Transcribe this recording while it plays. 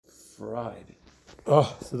fried.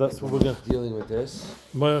 Oh, so that's what we're going to... Dealing with this.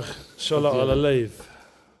 I'm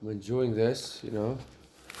enjoying this, you know.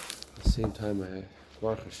 At the same time,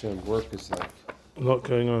 Baruch Hashem, work is like... A lot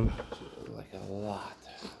going on. Like a lot.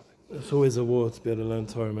 It's always a war to be able to learn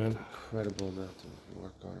Torah, man. Incredible amount of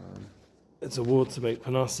work going on. It's a war to make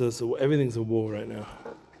panasa, so everything's a war right now.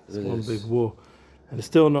 It's one big war. And it's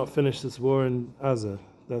still not finished, this war in Adar.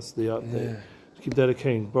 That's the update. Yeah. Keep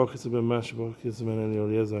dedicating. Baruch has been Mash, Baruch has been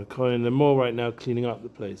Eliezer. Cohen, they're more right now cleaning up the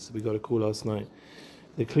place. We got a call last night.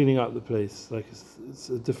 They're cleaning up the place. Like it's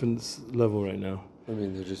a different level right now. I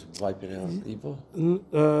mean, they're just wiping out evil?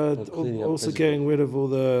 Also getting rid of all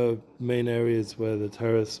the main areas where the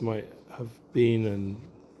terrorists might have been and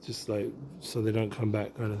just like, so they don't come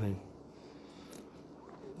back kind of thing.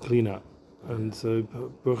 Clean up. And so,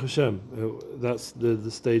 Baruch Hashem, that's the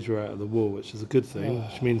stage we're at of the war, which is a good thing,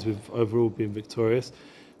 which means we've overall been victorious.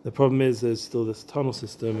 The problem is there's still this tunnel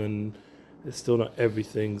system and it's still not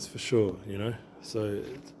everything's for sure, you know? So,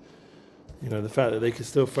 you know, the fact that they can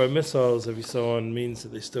still throw missiles every so on means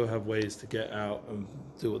that they still have ways to get out and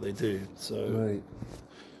do what they do. So, right.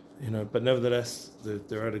 You know, but nevertheless,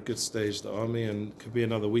 they're at a good stage, the army, and could be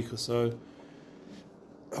another week or so.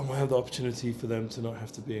 And we'll have the opportunity for them to not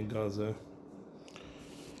have to be in Gaza.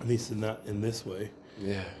 At least in this way.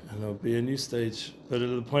 Yeah. And there'll be a new stage. But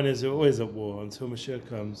the point is, you're always at war until Mashiach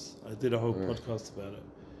comes. I did a whole podcast about it.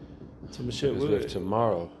 Until Mashiach, we have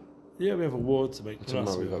tomorrow. Yeah, we have a war to make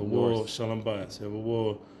plus. We have a war, North. Shalom Bayis. We have a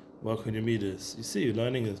war, work on your meters. You see, you're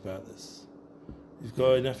learning about this. You've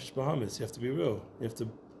got a Nefesh Bahamas. You have to be real. You have to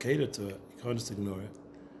cater to it. You can't just ignore it.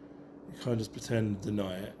 You can't just pretend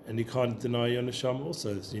deny it. And you can't deny your neshama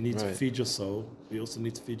also. So you need to feed your soul. But you also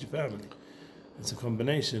need to feed your family. It's a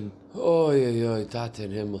combination. Oh, yeah, Tat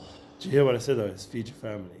and Himmel. Do you hear what I said though? It's feed your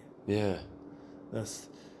family. Yeah. That's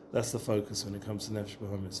the focus when it comes to Nefesh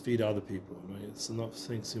Bahamas. Feed other people, right? It's not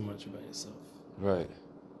think too much about yourself. Right.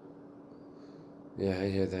 Yeah, I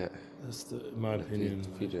hear that. That's in my opinion.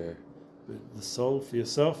 Feed your... But the soul for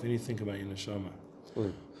yourself, you need to think about your neshama.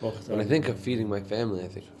 When I think of feeding my family, I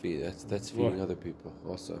think of that's feeding other people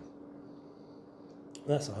also.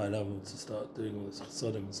 That's a high level to start doing all this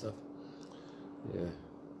chasodim and stuff. Yeah,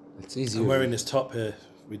 it's easy. I'm wearing this top here.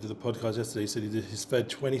 We did a podcast yesterday. He said he's fed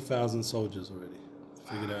 20,000 soldiers already.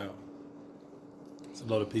 Figured it out. It's a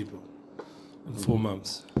lot of people in 4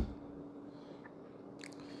 months.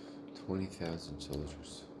 20,000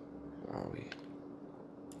 soldiers. Wow.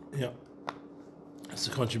 Yeah. It's a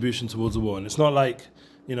contribution towards the war. And it's not like,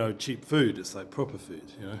 you know, cheap food. It's like proper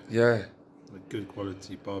food, you know? Yeah. Like good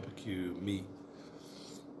quality barbecue, meat.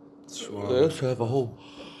 They also have a whole...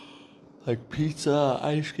 Like pizza,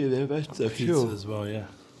 ice cream, pizza as well, yeah.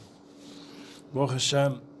 Baruch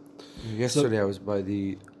Hashem. Yesterday I was by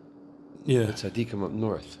the tzaddikim up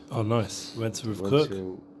north. Oh, nice. Went to Rav Cook.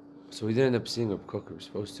 So we didn't end up seeing Rav Cook. We were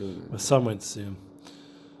supposed to. My son went to see him.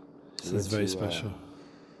 So it's very special.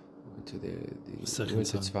 Went to the second went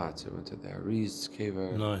to time. Tzfat. So went to the Ariz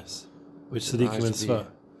Kever. Nice. Which tzaddikim in Tzfat?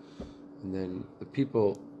 And then the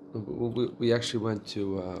people. We actually went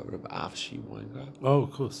to Rav Avshi Weingrab. Oh,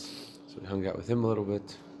 of course. So we hung out with him a little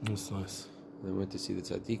bit. That's nice. And then went to see the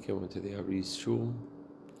tzaddikim, went to the Ariz Shul.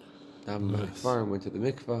 Nice. Went to the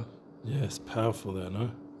mikvah. Yeah, it's powerful there,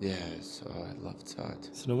 no? Yeah, so I loved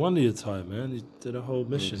Tzfat. So no wonder you're tired, man. You did a whole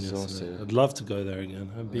mission yesterday. I'd love to go there again.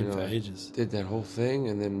 I haven't been for ages. Did that whole thing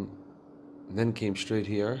and then came straight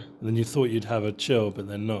here. And then you thought you'd have a chill, but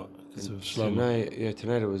then not. Tonight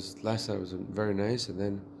it was, last night was very nice,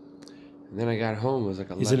 and then I got home, it was like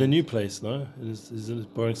 11. He's in a new place, no? He's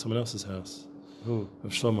borrowing someone else's house. Who?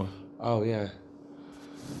 Of Shlomo. Oh, yeah.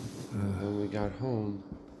 When we got home,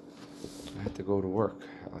 I had to go to work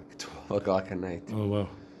at like 12 o'clock at night. Oh, wow.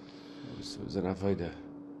 It was an avodah.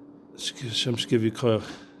 Hashem should give you koyach.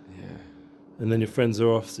 Yeah. And then your friends are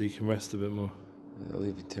off, so you can rest a bit more. I'll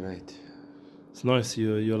leave it tonight. It's nice,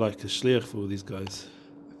 you're like a shliach for all these guys.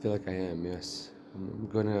 I feel like I am, yes. I'm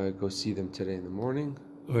going to go see them today in the morning.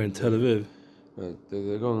 Or in Tel Aviv.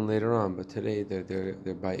 They're going later on, but today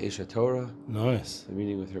they're by Esha Torah. Nice. They're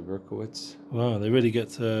meeting with Berkowitz. Wow, they really get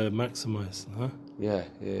to maximize, huh? Yeah.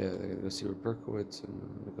 They're going to go see Berkowitz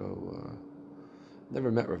and go.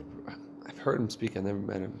 Never met I've heard him speak. I never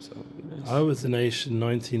met him, so it'd be nice. I was in Aish in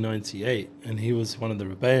 1998, and he was one of the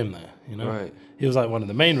Rebbeim there. You know, right? He was like one of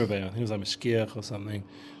the main Rebbeim. He was like Meshkiach or something.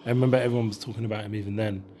 I remember everyone was talking about him even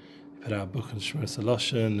then. He put out a book on Shmir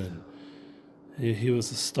Saloshin, and he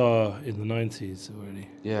was a star in the 90s already.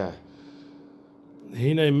 Yeah.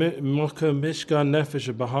 Hine Moka Mishkan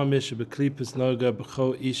Nefesh Bahamish Beklipas Noga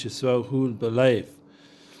B'cho Ish Yisrael Hul Belev.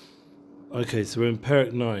 Okay, so we're in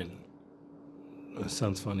Perek 9. That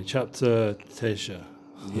sounds funny. Chapter Tesha.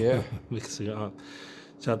 Yeah. Mixing it up.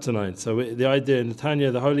 Chapter 9. So the idea in the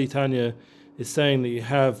Tanya, the Holy Tanya, is saying that you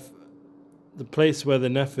have the place where the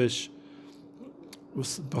Nefesh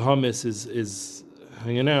Bahamis is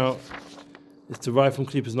hanging out, is derived from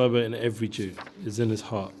Klippas Noba in every Jew, is in his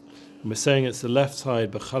heart. And we're saying it's the left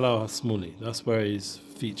side, B'chalal HaSmuli. That's where he's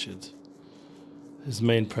featured, his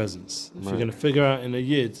main presence. If you're going to figure out in a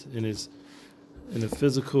Yid, in a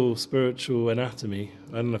physical, spiritual anatomy,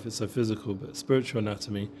 I don't know if it's so physical, but spiritual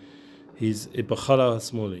anatomy, he's B'chalal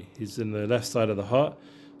HaSmuli. He's in the left side of the heart.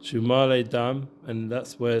 Shumale dam, and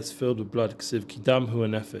that's where it's filled with blood. Ksiv kidam hu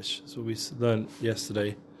nefesh. That's what we learned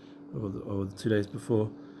yesterday, or the 2 days before,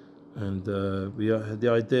 and we had the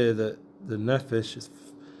idea that the nefesh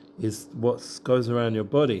is what goes around your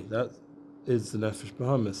body. That is the nefesh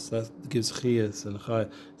bahamis. That gives chiyas and chay.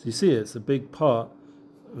 So you see, it's a big part.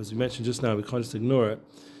 As we mentioned just now, we can't just ignore it.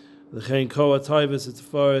 The chein koa taivas it's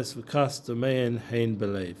forest v'kas domein hein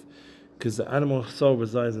belev, because the animal soul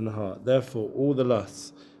resides in the heart. Therefore, all the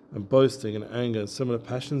lusts and boasting and anger and similar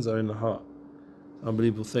passions are in the heart.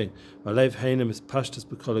 Unbelievable thing. Malev Hainam is pashtas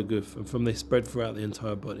b'kol guf, and from they spread throughout the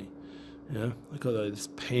entire body. Yeah, I got this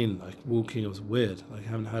pain, like walking. It was weird. Like I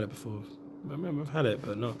haven't had it before. I remember I've had it,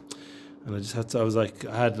 but not. And I just had to.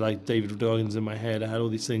 I had like David Goggins in my head. I had all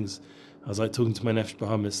these things. I was like talking to my Nefesh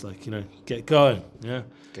Bahamis, like, get going. Yeah,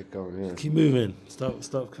 Get going. Yeah. keep moving. Stop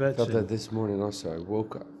kvetching. I felt that this morning also. I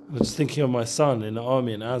woke up. I was just thinking of my son in the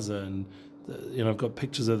army in Adar, and I've got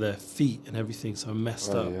pictures of their feet and everything, so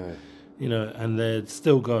messed up. Yeah. And they're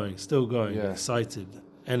still going, Yeah. excited,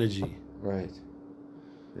 energy. Right.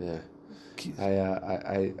 Yeah.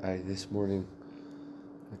 I this morning,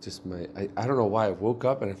 I don't know why I woke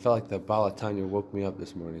up and I felt like the Bala Tanya woke me up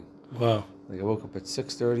this morning. Wow. Like I woke up at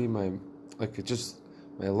 6:30.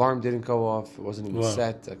 My alarm didn't go off. It wasn't even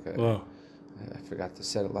set. I forgot to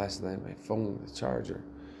set it last night. My phone, the charger.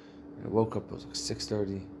 And I woke up. It was like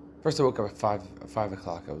 6:30. First, I woke up at 5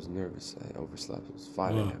 o'clock. I was nervous. I overslept. It was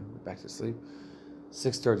 5 a.m. Went back to sleep.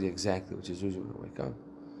 6:30 exactly, which is usually when I wake up.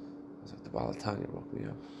 I was like, the Bala Tanya woke me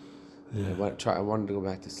up. Yeah. I wanted to go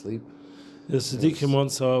back to sleep. The Siddiqim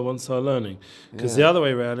wants our learning. Because the other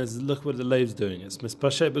way around is, look what the Leiv's doing. It's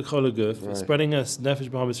mispashet b'chol haguf. It's spreading us nefesh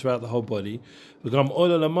bahamis throughout the whole body.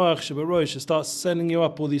 It starts sending you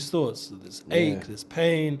up all these thoughts. So there's ache, there's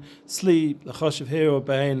pain, sleep, the chashav here or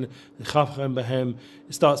behin, the chafchem behem.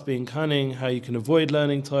 It starts being cunning, how you can avoid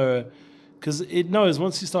learning Torah. Because it knows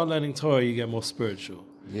once you start learning Torah, you get more spiritual.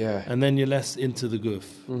 Yeah. And then you're less into the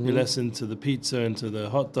goof. You're less into the pizza, into the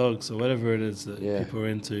hot dogs, or whatever it is that people are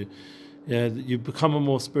into. Yeah, you become a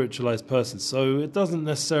more spiritualized person. So it doesn't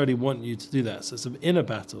necessarily want you to do that. So it's an inner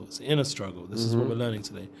battle. It's an inner struggle. This is what we're learning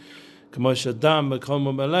today. Just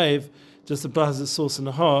the blood has its source in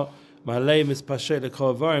the heart.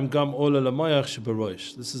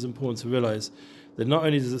 This is important to realize that not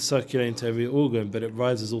only does it circulate into every organ, but it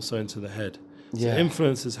rises also into the head. So it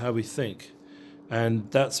influences how we think. And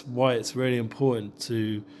that's why it's really important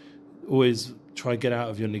to always try to get out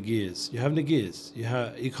of your nagirs. You have nagirs.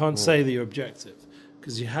 You can't say that you're objective,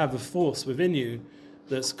 because you have a force within you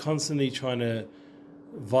that's constantly trying to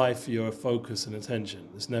vie for your focus and attention.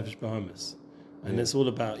 This nefesh bahamis, and it's all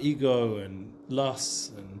about ego and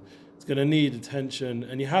lust, and it's going to need attention,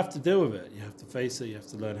 and you have to deal with it. You have to face it. You have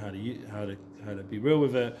to learn how to be real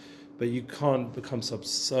with it, but you can't become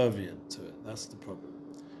subservient to it. That's the problem.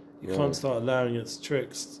 You can't start allowing its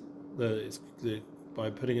tricks. By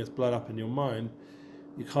putting its blood up in your mind,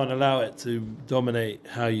 you can't allow it to dominate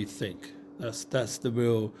how you think. That's the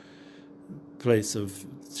real place of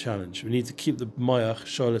challenge. We need to keep the mayach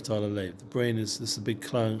sholet al alev. The brain this is a big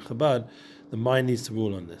klan Chabad. The mind needs to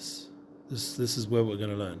rule on this. This is where we're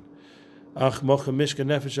going to learn. The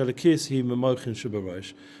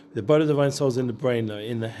body of the divine soul is in the brain,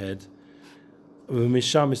 in the head.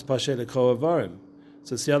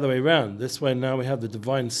 So it's the other way around. This way now we have the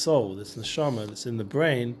divine soul, this neshama that's in the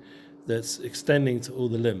brain, that's extending to all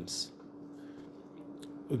the limbs.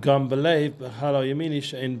 The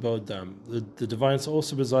divine soul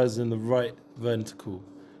also resides in the right ventricle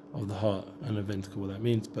of the heart. I don't know ventricle what that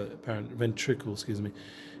means, but apparently ventricle,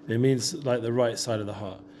 it means like the right side of the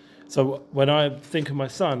heart. So when I think of my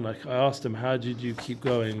son, like I asked him, how did you keep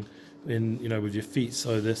going with your feet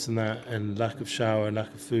so this and that, and lack of shower and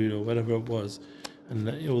lack of food or whatever it was, and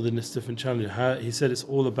all this different challenges. He said it's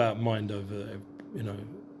all about mind over,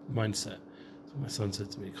 mindset. So my son said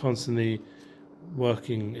to me, constantly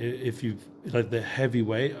working. If you like the heavy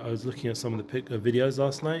weight, I was looking at some of the videos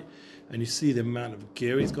last night, and you see the amount of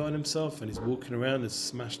gear he's got on himself, and he's walking around this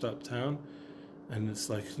smashed up town, and it's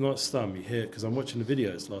like it's not stum. You hear, because I'm watching the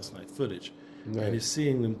videos last night, footage, and you're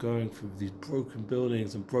seeing them going through these broken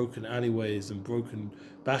buildings and broken alleyways and broken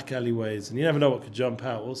back alleyways, and you never know what could jump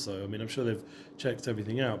out also. I mean, I'm sure they've checked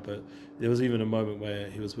everything out, but there was even a moment where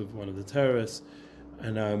he was with one of the terrorists,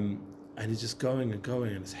 and he's just going and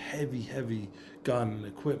going, and it's heavy gun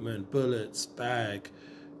equipment, bullets, bag,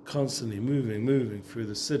 constantly moving through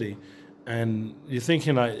the city. And you're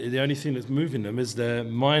thinking, like, the only thing that's moving them is their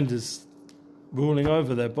mind is ruling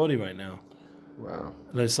over their body right now. Wow.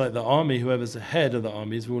 And it's like the army, whoever's the head of the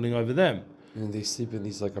army, is ruling over them. And they sleep in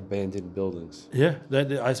these, like, abandoned buildings. Yeah.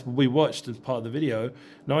 We watched as part of the video,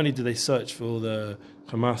 not only do they search for all the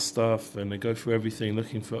Hamas stuff and they go through everything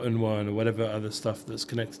looking for UNRWA or whatever other stuff that's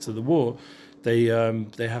connected to the war, they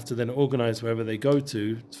have to then organize wherever they go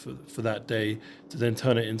to for that day to then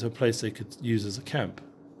turn it into a place they could use as a camp.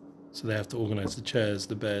 So they have to organize the chairs,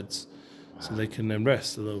 the beds, so they can then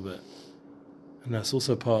rest a little bit. And that's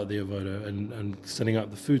also part of the avoda, and setting up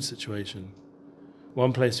the food situation.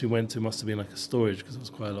 One place we went to must have been like a storage because there was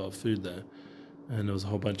quite a lot of food there. And there was a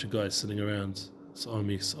whole bunch of guys sitting around,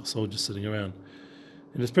 army soldiers sitting around.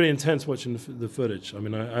 And it's pretty intense watching the footage. I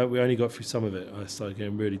mean, we only got through some of it. I started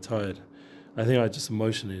getting really tired. I think I just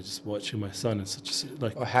emotionally just watching my son in such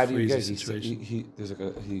a how do you crazy get situation. he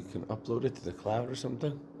can upload it to the cloud or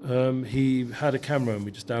something? He had a camera and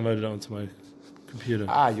we just downloaded it onto my computer.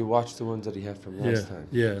 You watched the ones that he had from last time.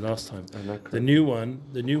 Yeah, last time. The new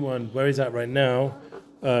one, where he's at right now,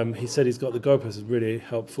 he said he's got the GoPros, is really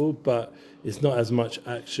helpful, but it's not as much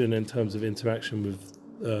action in terms of interaction with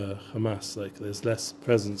Hamas. Like, there's less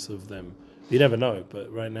presence of them. You never know,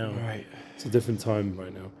 but right now, it's a different time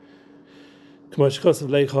right now.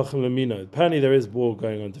 Apparently there is war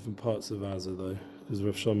going on in different parts of Gaza, though, because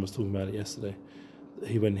Rav Shon was talking about it yesterday.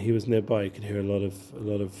 When he was nearby, he could hear a lot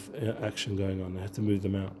of action going on. They had to move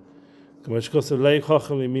them out.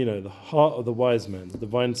 The heart of the wise man, the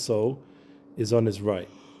divine soul, is on his right.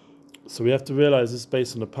 So we have to realize this is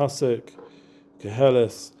based on the pasuk,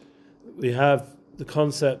 Kehelis. We have the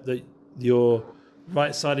concept that your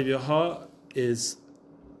right side of your heart is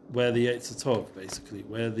where the Yetzer Tov, basically,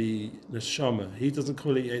 where the neshama. He doesn't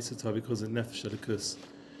call it Yetzer Tov, he calls it Nefesh Elokus.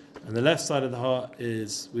 And the left side of the heart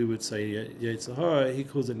is, we would say, Yetzer Hara, he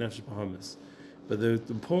calls it Nefesh Bahamas. But the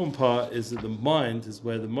important part is that the mind is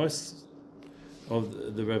where the most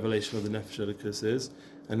of the revelation of the Nefesh Elokus is,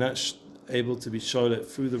 and that's able to be sholet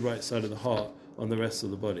through the right side of the heart on the rest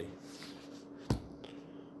of the body.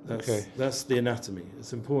 That's the anatomy.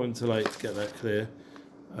 It's important to get that clear.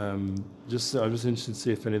 I'm just interested to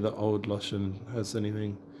see if any of the old Lashon has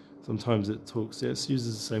anything. Sometimes it talks, it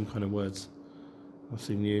uses the same kind of words.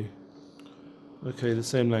 Nothing new. Okay, the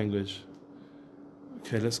same language.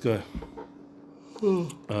 Okay, let's go.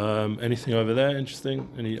 Anything over there interesting?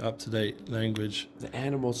 Any up-to-date language? The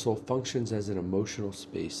animal soul functions as an emotional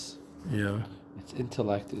space. Yeah. Its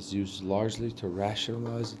intellect is used largely to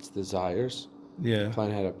rationalize its desires. Yeah.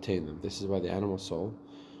 Plan how to obtain them. This is why the animal soul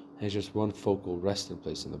has just one focal resting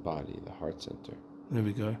place in the body, the heart center. There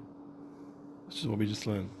we go. This is what we just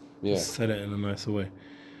learned. Yeah. Just said it in a nicer way.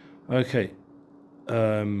 Okay.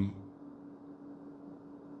 So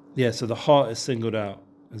the heart is singled out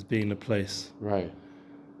as being the place. Right.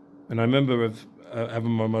 And I remember Abba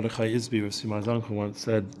Mordechai Isbi, Rav Simai's uncle, once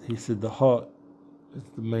said, he said the heart is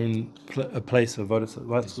the main place of Avodah.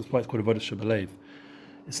 That's why it's called Avodah Shebelev.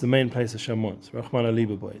 It's the main place Hashem wants. Rachman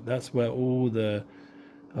Aliba Boy. That's where all the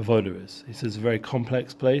Avodah is. He says it's a very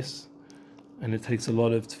complex place, and it takes a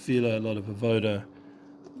lot of tefillah, a lot of Avodah.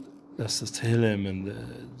 That's the Tehillim and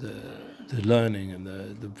the learning and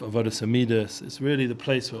the Avodah Samidus. It's really the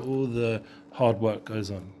place where all the hard work goes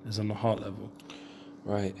on, is on the heart level.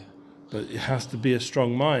 Right. But it has to be a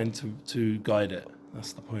strong mind to guide it.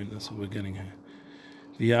 That's the point. That's what we're getting here.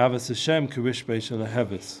 V'yavas Hashem karish beishal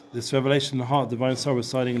heves. This revelation in the heart, divine soul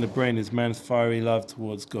residing in the brain, is man's fiery love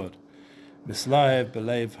towards God. Mislayev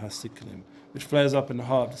belev hasiklim, which flares up in the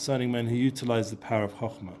heart of discerning men who utilize the power of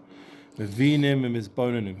Chokhmah. Mevinim and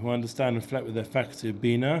mizbonanim, who understand and reflect with their faculty of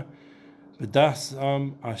bina. B'das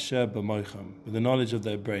asher b'moicham, with the knowledge of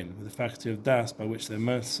their brain, with the faculty of das, by which they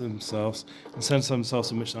immerse themselves and sense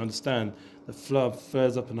themselves in which they understand. The flood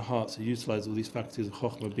flares up in the heart to utilize all these faculties of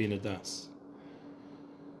Chokhmah, bina, das.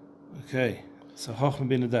 Okay, so Chokhmah,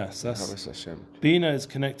 bina, das. That's bina is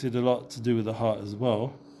connected a lot to do with the heart as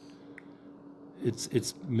well. It's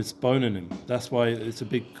misbonanim. That's why it's a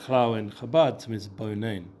big klal in Chabad to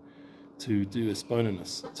misbonain, to do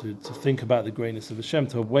isbonanus, to think about the greatness of Hashem,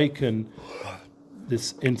 to awaken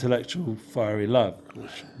this intellectual fiery love,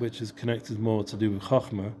 which is connected more to do with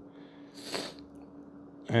Chokhmah.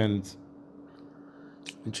 And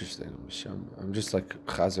Interesting. I'm just like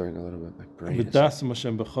chazering a little bit. My brain.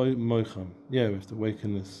 Yeah, we have to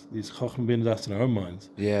awaken these chacham bin das in our own minds.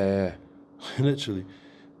 Yeah. Literally.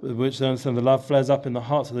 Which they understand the love flares up in the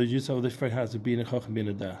heart, so they use all different has to be in a chacham bin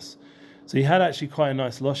a das. So he had actually quite a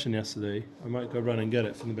nice lashon yesterday. I might go run and get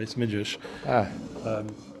it from the base midrash.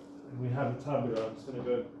 We have a tablet. I'm just going to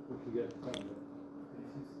go quickly get the tablet.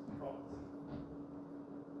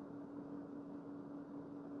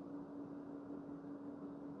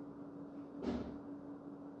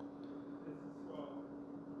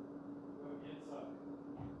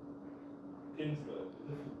 Ginsburg.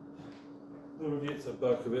 The Ravitza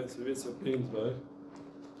Berkovitz, Ravitza Ginsburg.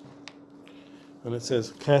 And it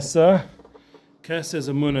says Kesa. Kesa is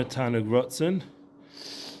a Muna Tanug Rotzen.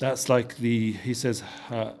 That's like he says,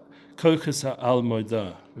 Kokus al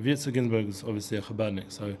Moida. Ravitza Ginsburg is obviously a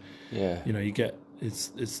Chabadnik, so you get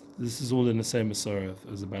this is all in the same Masorah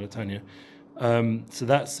as the Tanya. So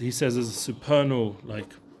that's, he says, is a supernal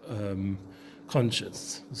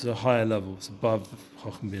conscious. It's a higher level. It's above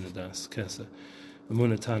Chacham Bin Adas, Kesa,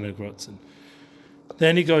 Amuna Tana Grotzen.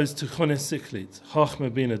 Then he goes to Chones Siklit.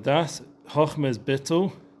 Chachma Bin Adas, Chachma is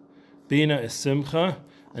Bittul, Bina is Simcha,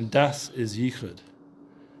 and Das is Yichud.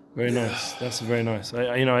 Very nice. That's very nice.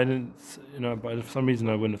 I didn't, but for some reason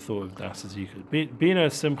I wouldn't have thought of Das as Yichud. Bina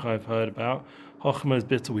is Simcha I've heard about. Chachma is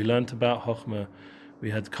Bittul. We learnt about Chachma.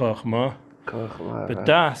 We had Kachma. But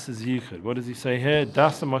Das is Yichud. What does he say here?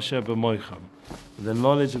 Das Moshe b'moicham. The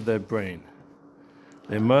knowledge of their brain.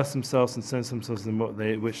 They immerse themselves and sense themselves in what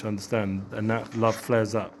they wish to understand, and that love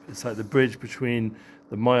flares up. It's like the bridge between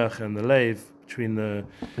the moyach and the leiv, between the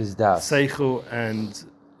seichel and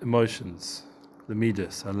emotions, the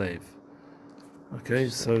midas, haleiv. Okay,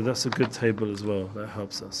 so that's a good table as well. That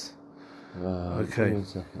helps us. Okay. 1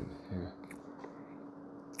 second. Here.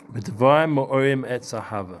 B'dvarim ma'orim et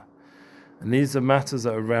zahava. And these are matters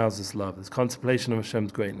that arouse this love. This contemplation of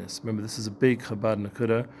Hashem's greatness. Remember, this is a big Chabad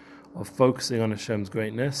Nakuda of focusing on Hashem's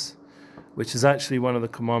greatness, which is actually one of the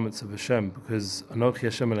commandments of Hashem, because Anochi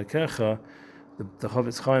Hashem Elokecha, the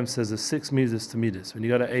Chavetz Chaim says there's 6 midas to midas. When you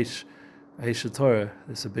go to Eish Torah,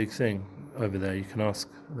 it's a big thing over there. You can ask.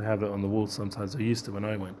 They have it on the wall sometimes. I used to when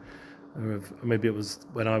I went. Maybe it was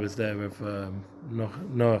when I was there if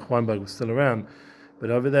Noach Weinberg was still around. But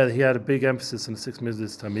over there, he had a big emphasis on the 6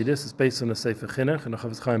 mitzvahs tamidis. It's based on the Sefer Chinuch, and the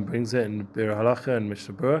Chavetz Chaim brings it in Bir Halacha and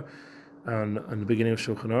Mishnah Berurah, and the beginning of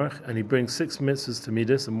Shulchan Aruch. And he brings 6 mitzvahs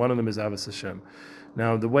tamidis, and one of them is Avos Hashem.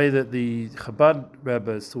 Now, the way that the Chabad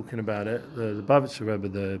Rebbe is talking about it, the Bavitcher Rebbe,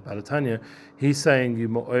 the Tanya, he's saying you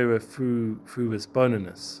mo'ora through his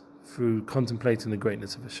bonus, through contemplating the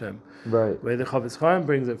greatness of Hashem. Right. Where the Chavetz Chaim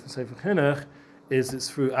brings it from Sefer Chinuch is it's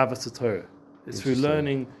through Avos Torah. It's through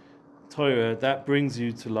learning Torah that brings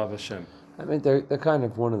you to love Hashem. I mean, they're kind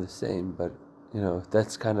of one of the same, but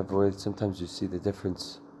that's kind of where sometimes you see the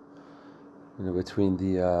difference. Between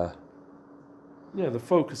the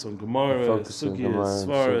focus on Gemara, Sugyas,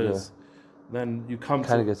 Svaras. Then you come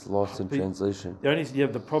kind of gets lost in translation.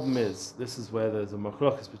 The problem is this is where there's a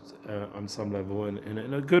machlokas on some level,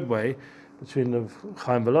 in a good way, between the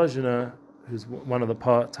Chaim Volozhiner, who's one of the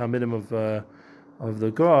Talmidim of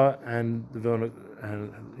the Gra, and the Vilna,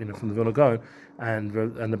 from the Vilna Gaon, and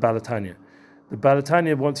the Balatanya. The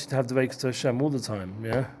Balatanya wants you to have the Dveikus to Hashem all the time,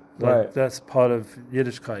 yeah? Right. That's part of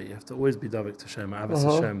Yiddishkeit. You have to always be Dveikus to Hashem, Avos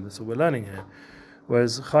Hashem. That's what we're learning here.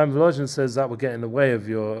 Whereas Chaim Volozhin says that will get in the way of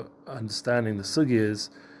your understanding the sugyas,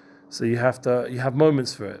 so you have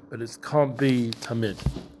moments for it, but it can't be tamid.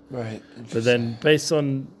 Right. But then, based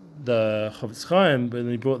on the Chavetz Chaim, when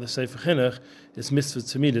he brought the Sefer Chinuch, it's mitzvah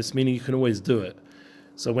tamidis, meaning you can always do it.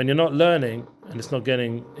 So when you're not learning and it's not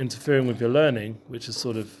interfering with your learning, which is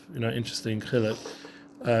sort of interesting chiluk,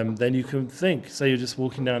 then you can think. Say you're just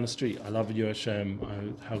walking down the street. I love you, Hashem.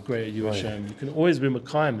 How great are you, Hashem? You can always be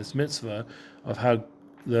makayim this mitzvah of how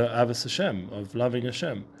the avos Hashem, of loving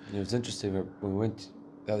Hashem. It was interesting. We went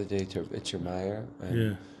the other day to Richard Meyer,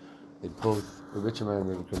 and they both, Richard Meyer and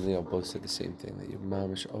Rabbi Gamliel, both said the same thing, that your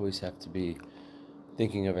mamish always have to be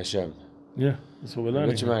thinking of Hashem. Yeah, that's what we're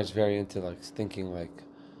learning. Richard Meyer is very into thinking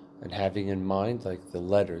and having in mind the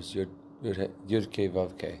letters Yud Kei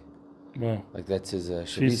Vav Kei. Wow. That's his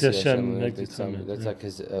Shavisi Hashem. That's like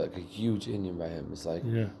his a huge Indian by him. It's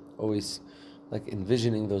always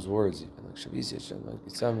envisioning those words, even Shavisi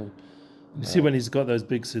Hashem, You see when he's got those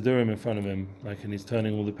big Sidurim in front of him, and he's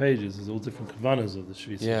turning all the pages, there's all different kavanas of the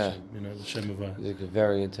Shavisi Hashem, the Shem Havaya. He's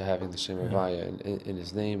very into having the Shem Havaya in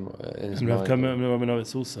his name, in his and mind. And Rav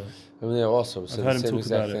Kamenovitz also. I've heard him talk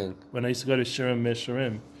about it. When I used to go to Shirim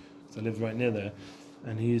Mesharim, because I lived right near there,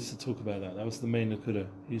 and he used to talk about that. That was the main Nakuda.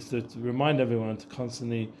 He used to remind everyone to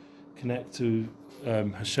constantly connect to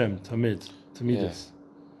Hashem, Tamidus.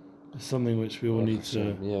 It's something which we all need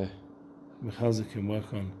to mechazik and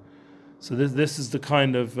work on. So this is the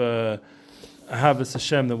kind of Ahavas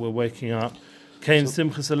Hashem that we're waking up. Came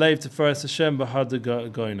Simchas Alev to Feres Hashem Bahad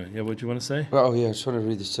Goina. Yeah, what do you want to say? Oh yeah, I just want to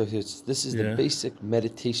read this. So this is the basic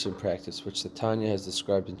meditation practice which the Tanya has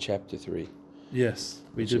described in chapter 3. Yes,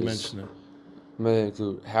 we did mention it. I'm going to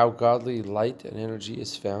include how godly light and energy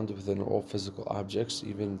is found within all physical objects,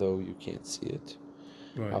 even though you can't see it.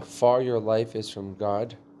 Right. How far your life is from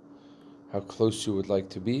God, how close you would like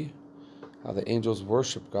to be, how the angels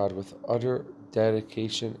worship God with utter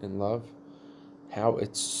dedication and love, how in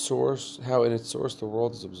its source the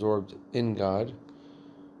world is absorbed in God.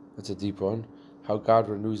 That's a deep one. How God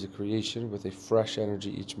renews the creation with a fresh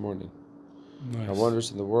energy each morning. Nice. How wonders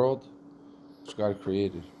in the world which God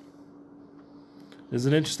created. There's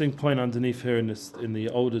an interesting point underneath here in the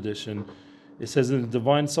old edition. It says in the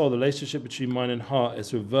divine soul, the relationship between mind and heart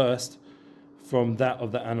is reversed from that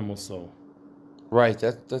of the animal soul. Right,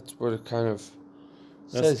 that's what it kind of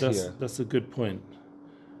says here. That's a good point.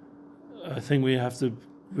 I think we have to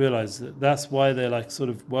realize that's why they're like sort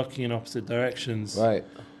of working in opposite directions. Right.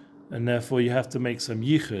 And therefore you have to make some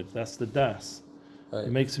yichud. That's the das. Right.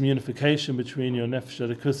 You make some unification between your nefesh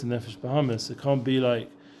elikus and nefesh bahamis. It can't be like,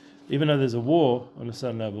 even though there's a war on a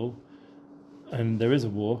certain level, and there is a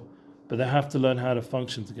war, but they have to learn how to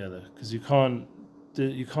function together, because you can't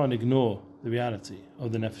ignore the reality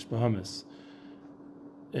of the nefesh bahamis.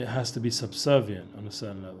 It has to be subservient on a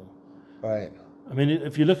certain level. Right. I mean,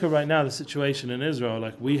 if you look at right now the situation in Israel,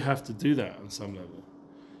 like, we have to do that on some level.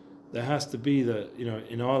 There has to be that,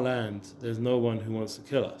 in our land, there's no one who wants to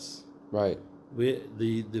kill us. Right.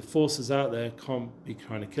 The forces out there can't be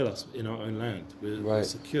trying to kill us in our own land. We're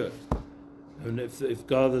secure. And if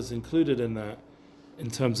God is included in that, in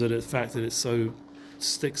terms of the fact that it so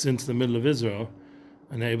sticks into the middle of Israel,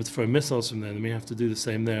 and they're able to throw missiles from there, then we have to do the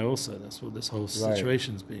same there also. That's what this whole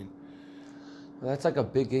situation's been. Well, that's like a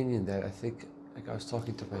big Indian that I think, like I was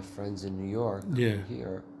talking to my friends in New York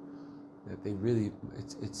here, that they really,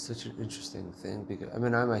 it's such an interesting thing, because I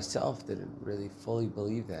myself didn't really fully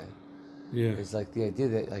believe that. Yeah. It's like the idea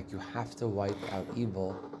that like you have to wipe out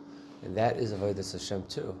evil, and that is Avodas Hashem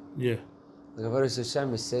too. Yeah. Like Avodas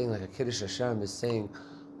Hashem is saying, like a Kiddush Hashem is saying,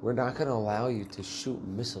 we're not going to allow you to shoot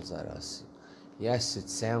missiles at us. Yes, it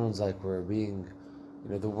sounds like we're being,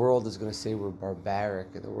 the world is going to say we're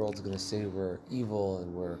barbaric, and the world's going to say we're evil,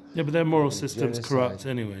 and we're... Yeah, but their moral system's corrupt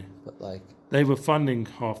anyway. But like... They were funding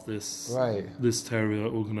half this terror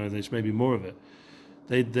organization, maybe more of it.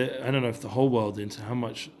 They I don't know if the whole world into how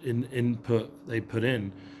much input they put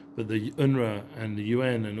in, but the UNRWA and the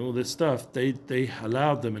UN and all this stuff, they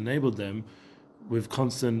allowed them, enabled them with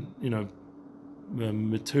constant,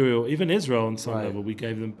 material. Even Israel on some level, we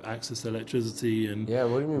gave them access to electricity and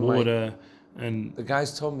water. And the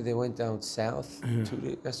guys told me they went down south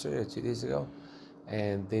yesterday or 2 days ago,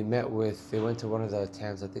 and they went to one of the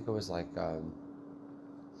towns, I think it was like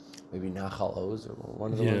maybe Nachal Oz or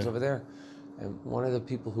one of the ones over there. And one of the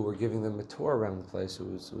people who were giving them a tour around the place, who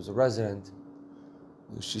was a resident,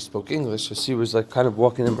 she spoke English, so she was like kind of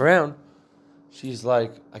walking them around. She's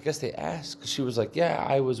like, I guess they asked, because she was like, yeah,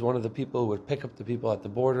 I was one of the people who would pick up the people at the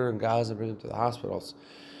border in Gaza and bring them to the hospitals.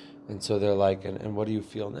 And so they're like, and what do you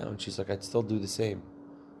feel now? And she's like, I'd still do the same.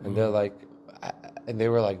 And they're like,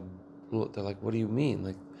 they're like, what do you mean?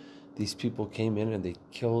 Like, these people came in and they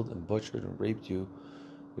killed and butchered and raped you.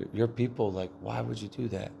 Your people, like, why would you do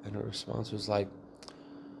that? And her response was like,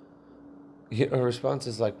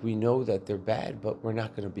 we know that they're bad, but we're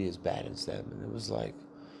not going to be as bad as them. And it was like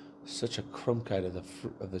such a krumkeit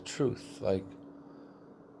of the truth. Like,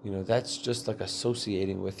 that's just like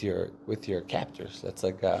associating with your captors. That's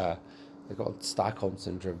like they call it Stockholm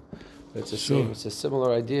syndrome. But it's a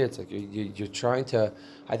similar idea. It's like you're trying to.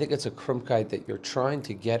 I think it's a krumkeit that you're trying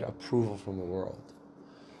to get approval from the world.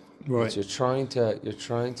 Right. So you're trying to,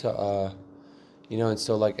 and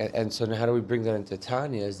so like, and so now how do we bring that into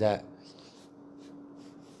Tanya? Is that,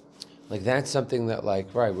 like, that's something that,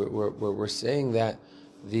 like, right? We're saying that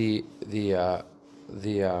the nefesh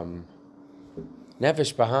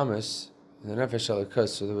bahamis and the nefesh elikus.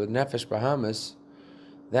 So the nefesh bahamis,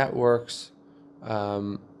 that works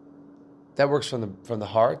from the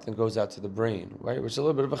heart and goes out to the brain, right? Which is a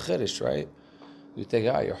little bit of a chiddush, right? You think,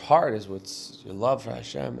 your heart is what's your love for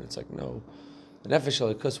Hashem, and it's like, no. The nefesh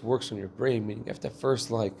elikus works on your brain, meaning you have to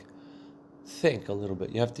first, like, think a little bit.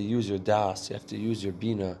 You have to use your das. You have to use your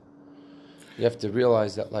bina. You have to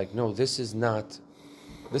realize that, like, no, this is not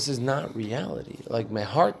reality. Like, my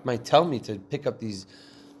heart might tell me to pick up these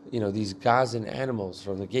Gazan animals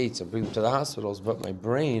from the gates and bring them to the hospitals, but my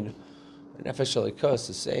brain Nefesh Elikus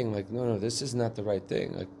is saying like, no, this is not the right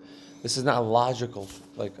thing. Like, this is not logical.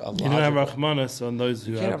 Like a you don't have Rachmanis on those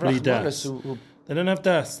who have bli das. They don't have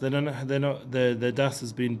das. They're not. Their das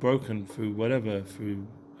has been broken through whatever. Through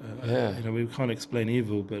we can't explain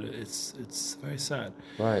evil, but it's very sad.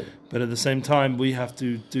 Right. But at the same time, we have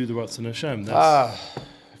to do the Ratzon Hashem. The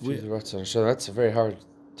Ratzon Hashem. That's a very hard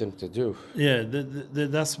thing to do. Yeah,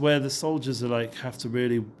 that's where the soldiers are like have to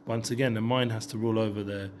really, once again, the mind has to rule over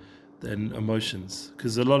their emotions,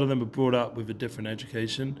 because a lot of them are brought up with a different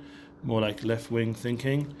education, more like left-wing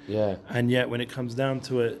thinking. Yeah. And yet, when it comes down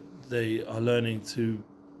to it, they are learning to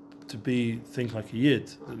think like a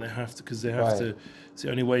yid. And they have to, because they have to. It's the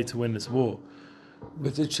only way to win this war.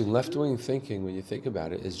 It's interesting. Left-wing thinking, when you think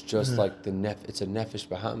about it, is just like it's a nefesh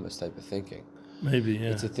bahamas type of thinking. Maybe, yeah.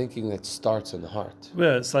 It's a thinking that starts in the heart.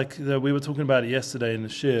 Yeah, it's like we were talking about it yesterday in the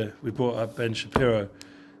shir. We brought up Ben Shapiro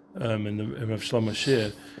in Rav Shlomo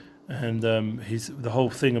shir. And he's the whole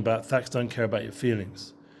thing about facts don't care about your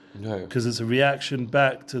feelings, because it's a reaction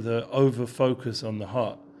back to the over focus on the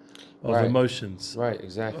heart of emotions. Right,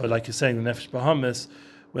 exactly. Or like you're saying, the nefesh bahamas,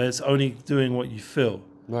 where it's only doing what you feel,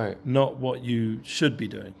 not what you should be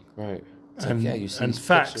doing. Right. And, you see and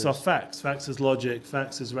facts are facts. Facts is logic.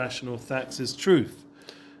 Facts is rational. Facts is truth.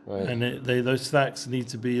 Right. And those facts need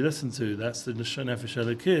to be listened to. That's the nefesh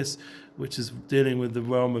elokis, which is dealing with the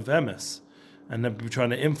realm of emes. And they're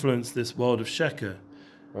trying to influence this world of sheker.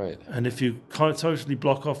 Right. And if you can't totally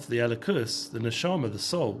block off the elikus, the neshama, the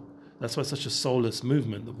soul, that's why it's such a soulless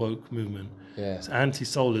movement, the woke movement. Yeah. It's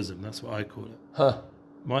anti-soulism, that's what I call it. Huh.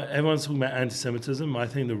 Everyone's talking about anti-Semitism. I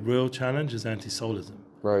think the real challenge is anti-soulism.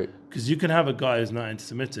 Right. Because you can have a guy who's not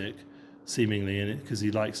anti-Semitic, seemingly, in it because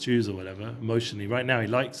he likes Jews or whatever, emotionally. Right now he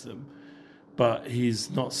likes them, but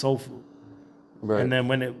he's not soulful. Right. And then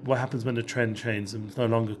what happens when the trend changes and it's no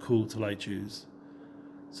longer cool to like Jews?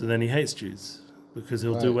 So then he hates Jews because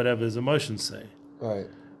he'll do whatever his emotions say. Right.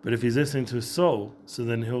 But if he's listening to his soul, so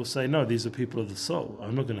then he'll say, no, these are people of the soul.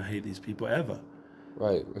 I'm not going to hate these people ever.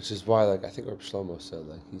 Right. Which is why, like, I think Reb Shlomo said,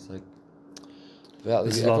 like, he's like...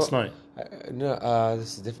 This is last night.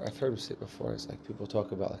 This is different. I've heard him say it before. It's like people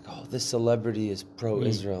talk about, like, oh, this celebrity is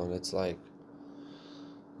pro-Israel. And it's like...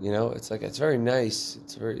 it's like, it's very nice.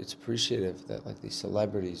 It's appreciative that like these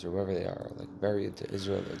celebrities or whoever they are like very into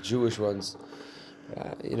Israel, the Jewish ones.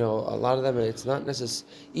 A lot of them, it's not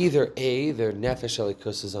necessarily either their nefesh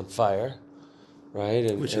elikus is on fire,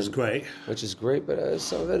 right? Which is great. Which is great, but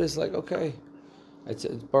some of it is like, okay, it's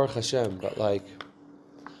Baruch Hashem, but like,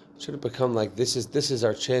 it should have become like, this is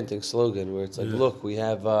our chanting slogan where it's like, look, we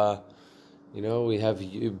have, we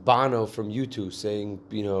have Bono from U2 saying,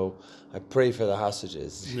 I pray for the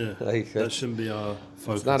hostages. Yeah, like that shouldn't be our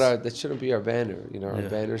focus. That shouldn't be our banner. Our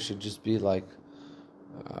banner should just be like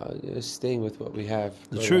staying with what we have.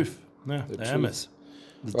 The truth. The emes.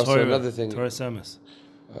 The also, Torah, another thing. Torah emes.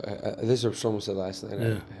 This is what Shlomo said last night. Yeah. I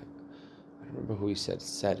don't remember who he said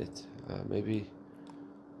it. Maybe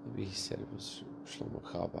he said it was Shlomo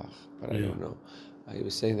Chabad, but I don't know. He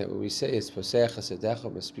was saying that when we say it's Posech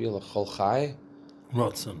Hasedecha Maspil Chol Chai,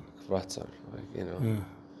 Ratzon,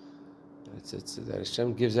 it's that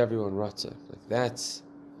Hashem gives everyone Ratzon. Like that's.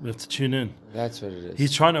 We have to tune in. That's what it is.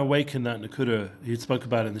 He's trying to awaken that Nakuda. He spoke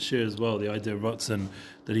about it in the shir as well, the idea of Ratzon,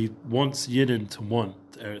 that he wants Yidden to want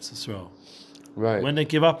Eretz Yisrael. Right. When they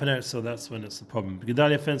give up in Eretz Yisrael, that's when it's the problem.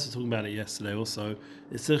 Gedalia Fentz was talking about it yesterday also.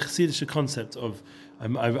 It's a Chassidish concept of, I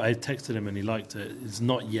texted him and he liked it, it's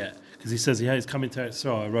not yet. Because he says, he's coming to Eretz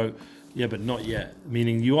Yisrael. I wrote, yeah, but not yet.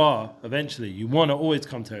 Meaning you are, eventually. You want to always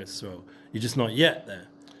come to Eretz Yisrael. You're just not yet there.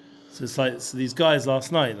 So it's like, these guys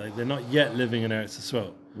last night, like they're not yet living in Eretz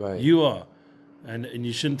Yisrael. Right. You are. And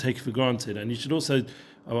you shouldn't take it for granted. And you should also,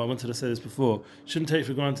 I wanted to say this before, shouldn't take it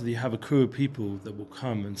for granted that you have a crew of people that will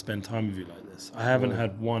come and spend time with you like this. I haven't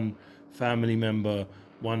had one family member,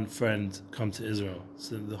 one friend come to Israel.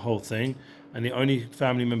 So the whole thing. And the only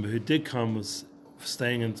family member who did come was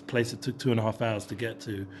staying in a place that took 2.5 hours to get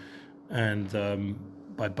to, and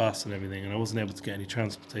by bus and everything. And I wasn't able to get any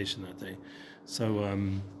transportation that day. So,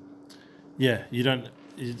 you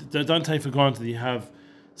don't take for granted that you have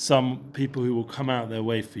some people who will come out their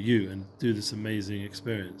way for you and do this amazing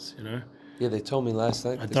experience, Yeah, they told me last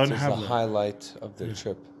night this is the highlight of their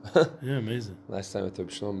trip. Yeah, amazing. Last time with Reb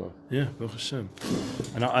Shlomo. Yeah, Baruch Hashem.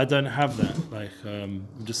 And I don't have that. Like, I'm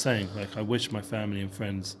just saying, like, I wish my family and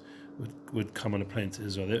friends would come on a plane to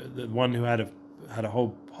Israel. The one who had a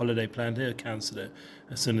whole holiday planned here cancelled it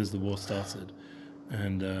as soon as the war started.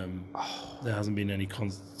 And there hasn't been any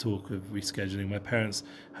constant talk of rescheduling. My parents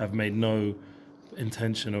have made no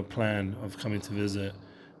intention or plan of coming to visit.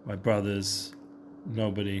 My brothers,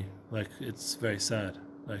 nobody. Like, it's very sad.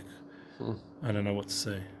 Like, I don't know what to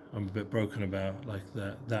say. I'm a bit broken about like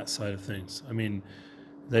that side of things. I mean,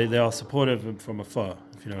 they are supportive from afar,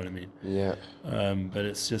 if you know what I mean. Yeah. But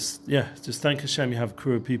it's just thank Hashem you have a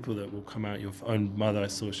crew of people that will come out. Your own mother, I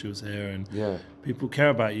saw she was here, and people care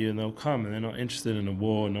about you and they'll come, and they're not interested in a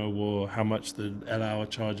war, no war, how much the El are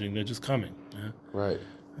charging. They're just coming. Yeah. Right.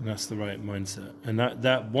 And that's the right mindset. And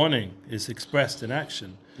that wanting is expressed in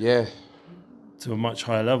action. Yeah. To a much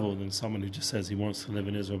higher level than someone who just says he wants to live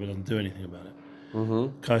in Israel but doesn't do anything about it.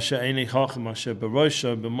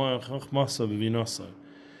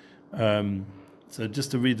 So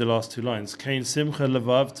just to read the last two lines. Kain simcha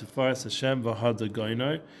levav tefares Hashem v'hada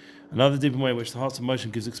goino. Another deeper way in which the heart's emotion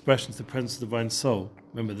gives expression to the presence of the divine soul.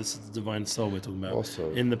 Remember, this is the divine soul we're talking about.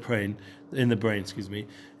 Also. In the brain,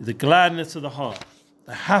 the gladness of the heart,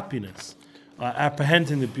 the happiness,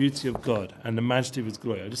 apprehending the beauty of God and the majesty of His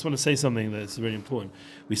glory. I just want to say something that's really important.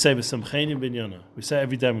 We say v'samcheinu b'nyana. We say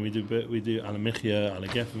every day when we do ala michya, ala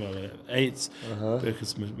gefim, ala eitz,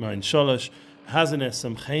 birkas ma'in sholosh, hazanes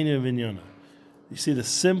samcheinu b'nyana. You see the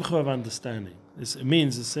simcha of understanding. It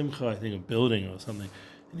means the simcha, I think, of building or something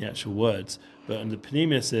in the actual words. But in the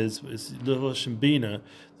Pneumius is little shembina,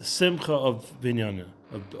 the simcha of b'nyana,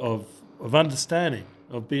 of understanding,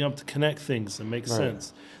 of being able to connect things and make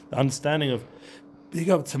sense. The understanding of being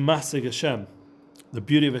able to masig Hashem, the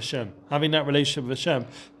beauty of Hashem, having that relationship with Hashem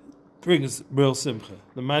brings real simcha,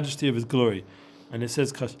 the majesty of His glory. And it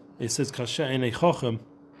says kasher enei chochem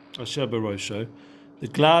asher barosho, the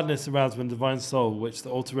gladness aroused when the divine soul, which the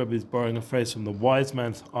Alter Rebbe is borrowing a phrase from, the wise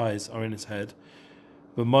man's eyes are in his head,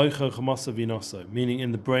 b'moicho chomasa v'noso, meaning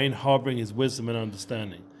in the brain harboring his wisdom and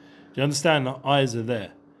understanding. Do you understand? The eyes are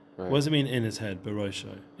there. Right. What does it mean in his head,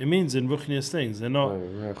 barosho? It means in ruchnius things. They're not.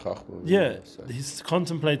 He's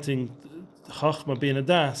contemplating chachma being a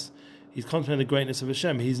das. He's contemplating the greatness of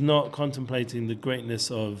Hashem. He's not contemplating the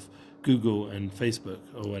greatness of Google and Facebook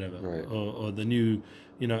or whatever, or the new,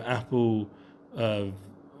 Apple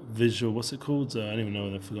visual. What's it called? I don't even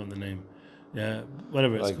know. I've forgotten the name. Yeah,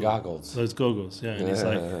 whatever it's called. Goggles. Those goggles. Yeah, and he's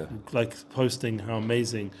like posting how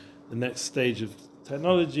amazing the next stage of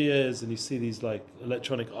technology is, and you see these like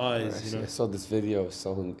electronic eyes. I saw this video of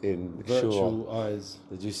someone in virtual shul. Eyes.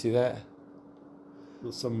 Did you see that?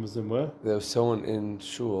 Someone was in where? There was someone in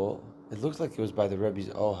shul. It looked like it was by the Rebbe's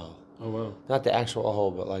ohel. Oh wow! Not the actual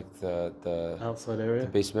ohel, but like the outside area.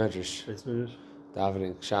 The beis medrash.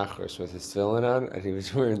 Davening shachris with his tefillin on, and he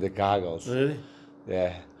was wearing the goggles. Really?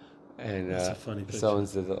 Yeah. And that's a funny picture. Someone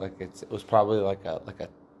said that it was probably like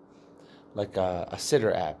a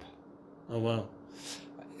sitter app. Oh wow!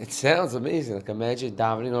 It sounds amazing. Like imagine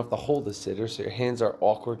davening off the hold the sitter, so your hands are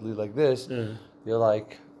awkwardly like this. Yeah. They're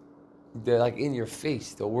like in your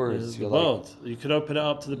face. The words. Yeah, you could open it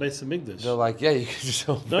up to the base of Mikdash. They're like, you could just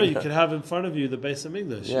open. No, you could have in front of you the base of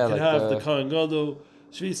Mikdash. Yeah, you could have the Kohen Gadol,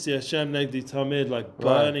 Shvisi Hashem Negdi Tamid, like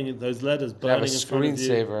burning those letters, burning in front of you.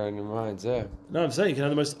 Have a screensaver in your minds. Yeah. No, I'm saying you can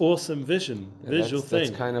have the most awesome visual thing. That's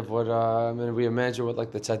kind of what we imagine what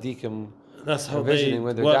like the tzaddikim. That's how they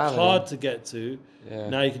worked hard to get to. Yeah.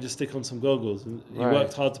 Now you can just stick on some goggles. And you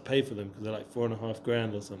worked hard to pay for them because they're like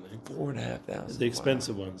 $4,500 or something. $4,500. The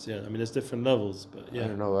expensive ones, yeah. I mean, there's different levels, but yeah. I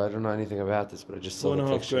don't know anything about this, but I just saw the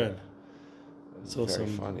picture. $4,500. It's also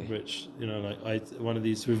funny. Rich, one of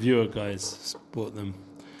these reviewer guys bought them.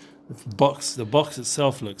 The box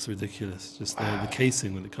itself looks ridiculous. Just the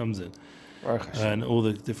casing that it comes in. And all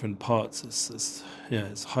the different parts,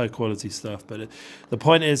 it's high quality stuff. But the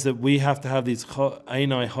point is that we have to have these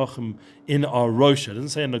einai hachim in our rosha. It doesn't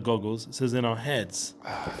say in the goggles; it says in our heads.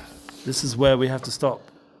 This is where we have to stop.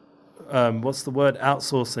 What's the word?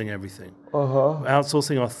 Outsourcing everything.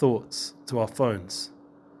 Outsourcing our thoughts to our phones.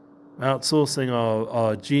 Outsourcing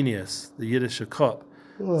our genius, the Yiddish kop,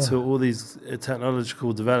 to all these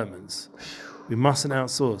technological developments. We mustn't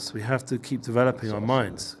outsource. We have to keep developing our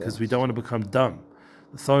minds because we don't want to become dumb.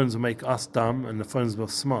 The phones will make us dumb and the phones will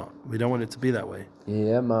be smart. We don't want it to be that way.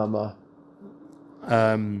 Yeah, mama.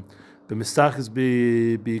 B'mistakas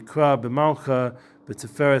b'ikra b'malcha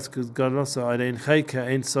b'teferes gadlosa adein chayka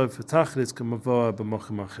ein sof v'tachlis k'mavoa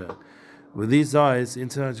b'mochem acher. With these eyes, the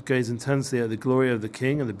intellect gaze intensely at the glory of the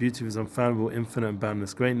King and the beauty of His unfathomable, infinite, and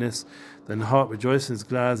boundless greatness. Then the heart rejoices and is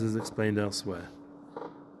glad, as explained elsewhere.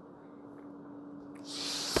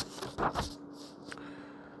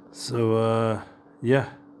 So, we have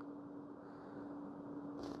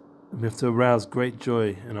to arouse great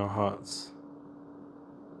joy in our hearts.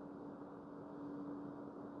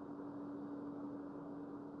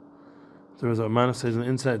 There is a manifestation on the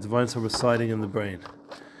intellect, divine soul residing in the brain.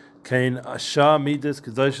 Kain ashar midas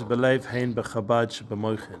kadosh b'leiv hein b'chabad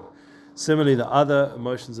sheb'mochin. Similarly, the other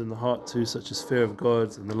emotions in the heart too, such as fear of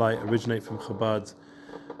God and the light, originate from Chabad,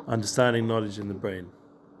 understanding, knowledge in the brain.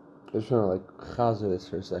 I was trying to like chazar this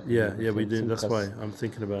for a second. Yeah, we do. That's why I'm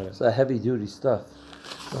thinking about it. It's a heavy duty stuff.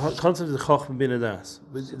 The concept of the Chochmah bin Adas.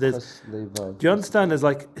 Do you understand? There's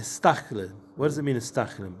like istachlim. What does it mean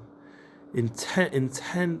istachlim?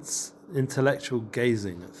 Intense intellectual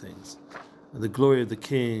gazing at things, the glory of the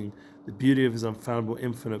King, the beauty of His unfathomable,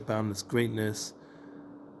 infinite, boundless greatness.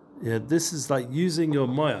 Yeah, this is like using your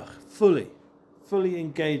mayach fully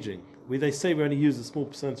engaging. They say we only use a small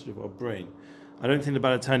percentage of our brain. I don't think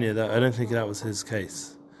about Tanya I don't think that was his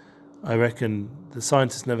case. I reckon the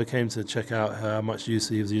scientists never came to check out how much use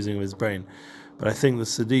he was using of his brain. But I think the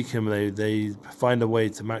Tzaddikim, they find a way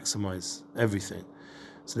to maximize everything.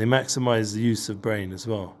 So they maximize the use of brain as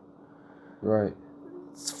well. Right.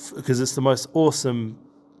 Because it's the most awesome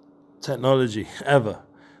technology ever.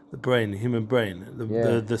 The brain, the human brain.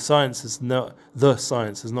 The science has not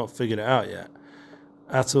figured it out yet.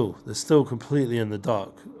 At all. They're still completely in the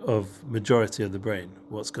dark of majority of the brain,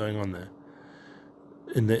 what's going on there.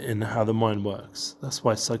 In how the mind works. That's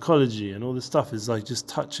why psychology and all this stuff is like just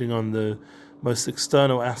touching on the most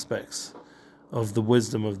external aspects of the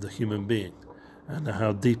wisdom of the human being and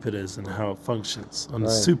how deep it is and how it functions on the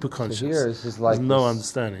superconscious. So here it's just like there's no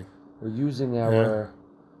understanding. We're using our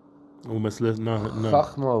almost no.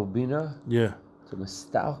 Chachma Ubina. Yeah. To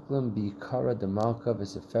mestalklim bikara de malka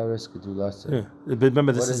v'seferes gedulasa. Yeah. But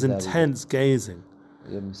remember, this is intense gazing.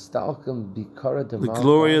 The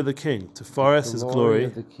glory of the King. To Fares His glory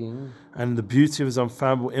of the King, and the beauty of His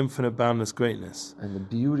unfathomable, infinite, boundless greatness. And the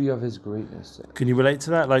beauty of His greatness. Can you relate to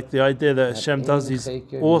that? Like the idea that Hashem does these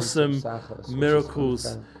awesome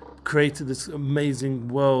miracles, created this amazing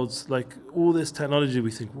worlds, like all this technology, we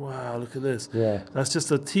think, wow, look at this. Yeah. That's just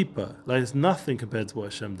a tipa. Like it's nothing compared to what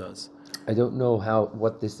Hashem does. I don't know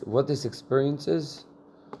what this experience is.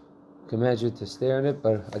 I can imagine to stare at it,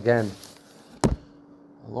 but again,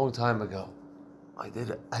 a long time ago, I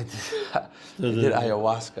did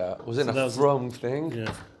ayahuasca. It wasn't a from thing.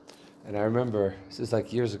 Yeah. And I remember, this is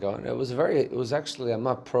like years ago, and it was actually, I'm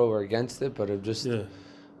not pro or against it, but I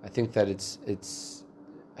think that it's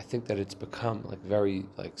become like very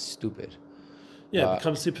like stupid. Yeah, it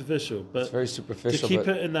becomes superficial, but it's very superficial. To keep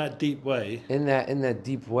it in that deep way. In that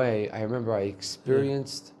deep way, I remember I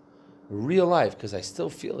experienced real life, because I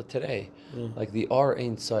still feel it today, like the Ar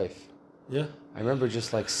Ein Sof. Yeah. I remember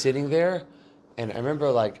just like sitting there, and I remember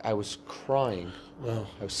like I was crying. Wow.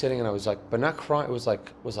 I was sitting and I was like, but not crying. It was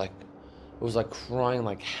like crying,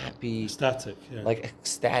 like happy, ecstatic, like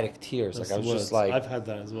ecstatic tears. That's like I was just like, I've had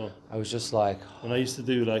that as well. I was just like, when I used to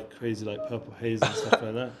do like crazy like purple haze and stuff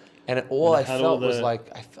like that. And I felt was like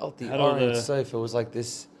I felt the Ar Ein Sof. It was like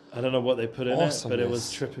this. I don't know what they put in it, but it was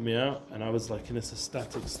tripping me out, and I was like in this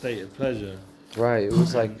ecstatic state of pleasure. Right. It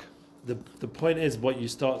was like. The point is, what you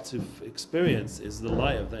start to experience is the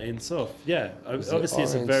light of the Ein Sof. Yeah, obviously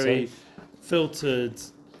it's a very filtered,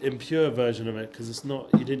 impure version of it, because it's not,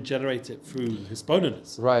 you didn't generate it through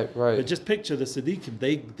hisbonenus. Right. But just picture the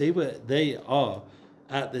Tzaddikim. They are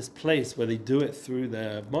at this place where they do it through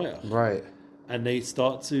their mayach. Right. And they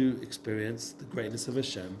start to experience the greatness of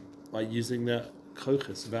Hashem by using their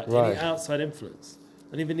kochis without any outside influence.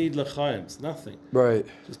 Don't even need l'chaims, nothing. Right.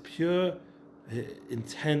 Just pure,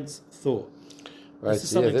 intense thought. Right. This is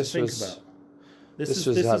something to think about.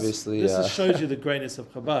 This shows you the greatness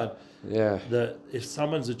of Chabad. Yeah. That if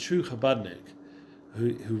someone's a true Chabadnik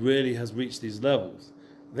who really has reached these levels,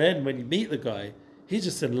 then when you meet the guy, he's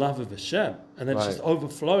just in love with Hashem, and then it's just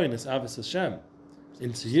overflowing this Avos Hashem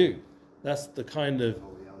into you. That's the kind of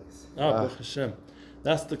Baruch Hashem.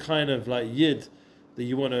 That's the kind of like Yid that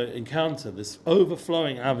you want to encounter. This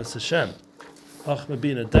overflowing Avos Hashem, Chachma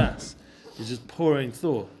bin Adas. You're just pouring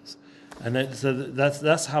thoughts, and then, so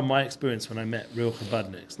that's how my experience when I met real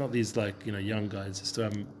Chabadniks, not these like young guys who still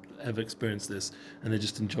haven't ever experienced this and they're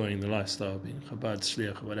just enjoying the lifestyle, being Chabad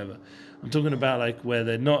shliach or whatever. I'm talking about like where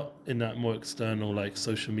they're not in that more external like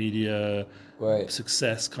social media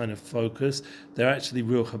success kind of focus. They're actually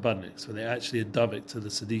real Chabadniks, where they're actually a davik to the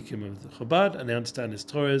tzaddikim of the Chabad, and they understand his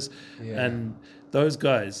Torahs. Yeah. And those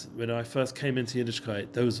guys, when I first came into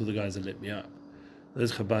Yiddishkeit, those were the guys that lit me up.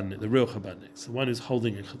 Those Chabadniks, the real Chabadniks, the one who's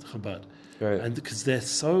holding a Chabad. Right. And because they're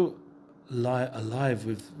so alive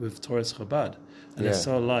with Torah's Chabad, and they're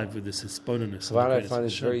so alive with this hisbonenus. Chabad, I find,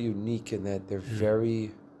 is very unique in that they're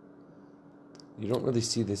very. You don't really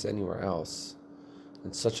see this anywhere else,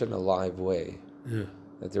 in such an alive way. Yeah.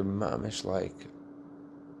 That they're mamish like.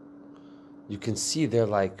 You can see they're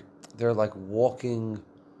like walking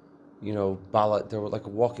they were like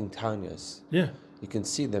walking Tanyas. Yeah. You can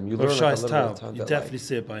see them. You Or learn like a little bit of Tanya. You definitely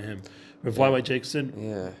see it by him. Rav Y.Y.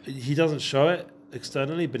 Jacobson, he doesn't show it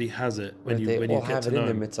externally, but he has it when you get to know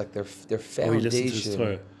him. It's like their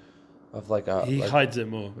foundation of like a... He hides it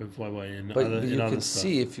more with Y.Y. in but other you in can other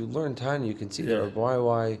see, if you learn Tanya, you can see that Rav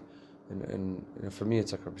Y.Y. And for me,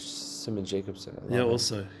 it's like Simon Jacobson.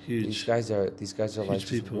 Also huge. These guys are huge like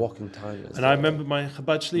just people. walking time. And I remember my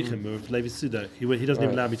Chabad Shlichim with Levi Sudak. He doesn't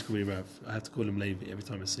even allow me to call me Rav. I have to call him Levi every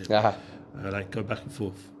time I see him. Like go back and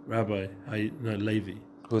forth. Rabbi, Levi.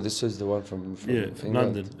 Oh, this is the one from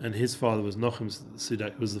London. And his father was Nachum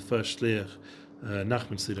Sudak, who was the first shliach,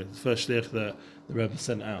 Nachman Sudak, the first shliach that the Rebbe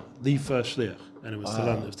sent out, the first shliach, and it was to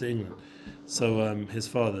London, to England. So his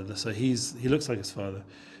father, so he looks like his father.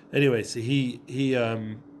 Anyway, so he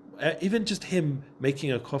even just him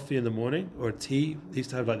making a coffee in the morning or a tea, he used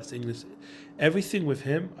to have like this English, everything with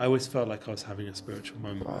him, I always felt like I was having a spiritual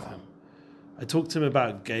moment with him. I talked to him about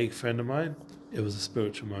a gay friend of mine, it was a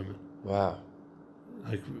spiritual moment. Wow.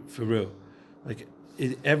 Like, for real. Like,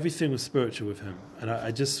 everything was spiritual with him. And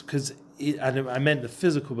I just, because I meant the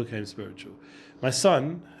physical became spiritual. My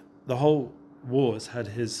son, the whole wars had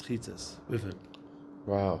his chitas with him.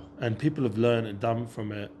 Wow. And people have learned and done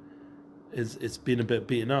from it. It's been a bit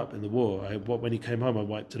beaten up in the war. When he came home, I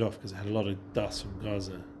wiped it off because it had a lot of dust from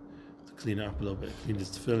Gaza to clean it up a little bit, cleaned his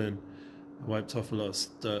tefillin. I wiped off a lot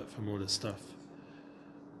of dirt from all this stuff.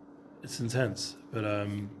 It's intense, but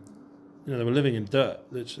they were living in dirt,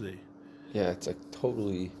 literally. Yeah, it's like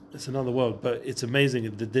totally... It's another world, but it's amazing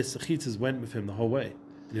that the chitas went with him the whole way.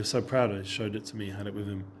 And he was so proud of it. He showed it to me, had it with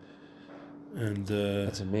him. And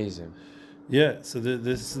that's amazing. Yeah, so the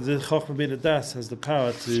Chochmah Bin Adas has the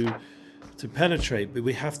power to penetrate, but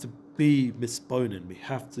we have to be misbonen. We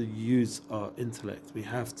have to use our intellect. We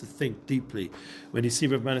have to think deeply. When you see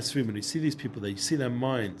Rav Manisrim, when you see these people there, you see their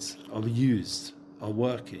minds are used, are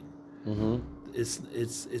working. Mm-hmm. It's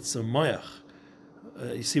a mayach.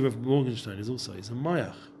 You see Rav Morgenstein he's a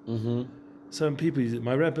mayach. Mm-hmm. Certain people,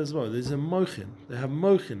 my Rebbe as well, there's a mochin. They have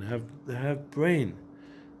mochin, they have brain.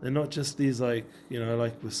 They're not just these like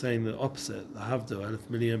we're saying the opposite, the Havdo, Alef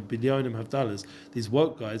Million, Billionim Havdalas. These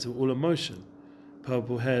woke guys are all emotion,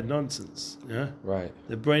 purple-haired nonsense, yeah? Right.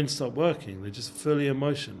 Their brains stop working, they're just fully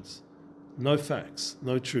emotions. No facts,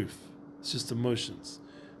 no truth. It's just emotions.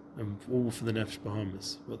 And all for the Nefesh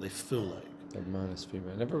Bahamas, what they feel like. They're monosphere.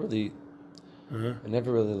 I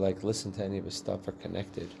never really listened to any of his stuff or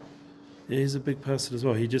connected. Yeah, he's a big person as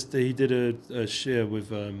well. He did a share with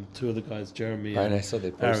two other guys, Jeremy and I saw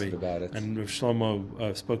they posted Harry, about it. and Rav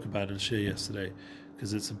Shlomo spoke about it in a share yesterday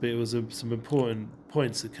because it was some important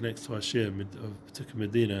points that connects to our share of particular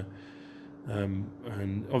Medina,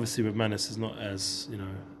 and obviously Rav Manis is not as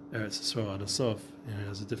Eretz Yisrael ad Asaf,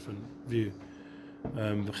 has a different view.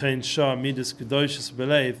 V'chein Shah Midas Kedoshas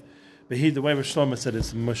Belev, but the way Rav Shlomo said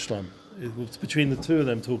it's Mushlam. It's between the two of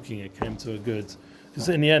them talking, it came to a good. Because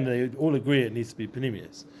in the end, they all agree it needs to be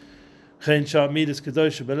Panemius.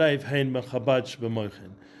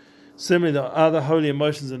 Similarly, the other holy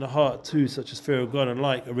emotions in the heart too, such as fear of God and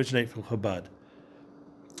like, originate from Chabad.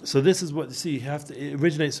 So this is what you see. It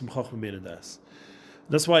originates from Chochmah Bin Adas.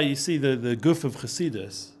 That's why you see the guf of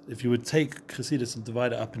Chassidus. If you would take Chassidus and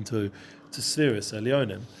divide it up into spheres,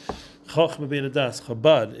 Elyonim, Chochmah Bin Adas,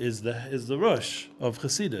 Chabad is the Rosh of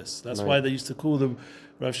Chassidus. That's why they used to call them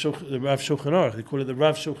the Rav Shulchan Aruch. They call it the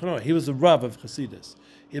Rav Shulchan Aruch. He was the Rav of Chassidus.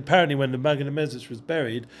 Apparently, when the Maggid HaMezritch was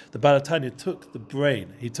buried, the Baal Tanya took the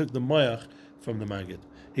brain. He took the Moyach from the Maggid.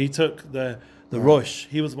 He took the Rosh.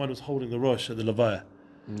 He was the one who was holding the Rosh at the Levaya.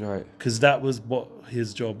 Right. Because that was what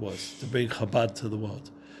his job was, to bring Chabad to the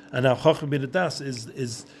world. And now Chochmah Bin Adas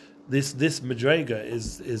is this Madrega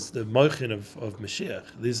is the Mochin of Mashiach.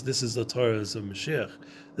 This is the Torahs of Mashiach.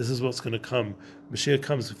 This is what's going to come. Mashiach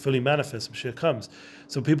comes, fully manifest, Mashiach comes.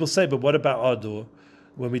 So people say, but what about Adar?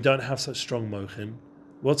 When we don't have such strong Mochin,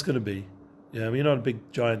 what's going to be? Yeah, I mean, you're not a big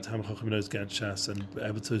giant Tam Chacham knows Gan Shas and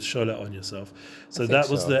able to show that on yourself. So that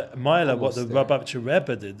was the Maila, what the Rabbi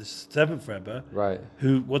Rebbe did, the seventh Rebbe. Right.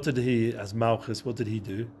 What did he, as Malchus, what did he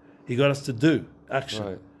do? He got us to do action.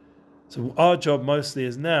 Right. So our job mostly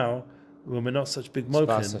is now, when we're not such big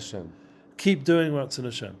Mochin, keep doing what's in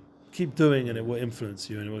Hashem. Keep doing, and it will influence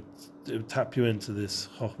you, and it will tap you into this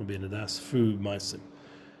Chochmah Bin Adas through Maisim.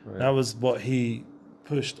 Right. That was what he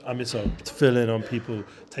pushed Amisol to fill in on people.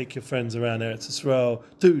 Take your friends around Eretz Yisrael.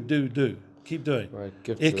 Do. Keep doing. Right.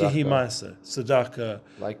 Give Ikehi Maisa, Tzedakah.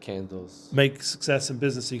 Light candles. Make success in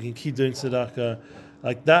business so you can keep doing Tzedakah.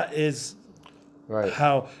 Like that is right.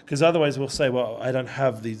 How, because otherwise we'll say, well, I don't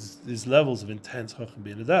have these levels of intense Chochmah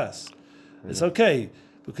Bin Adas. It's okay.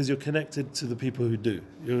 because you're connected to the people who do.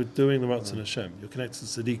 You're doing the Ratzon Hashem. You're connected to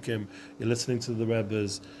Tzaddikim. You're listening to the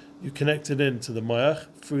Rebbes. You're connected into the Mayach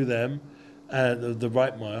through them, the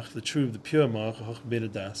right Mayach, the pure Mayach, Chochmah Bina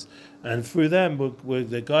Das, and through them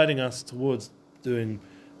they're guiding us towards doing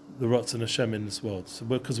the Ratzon Hashem in this world. So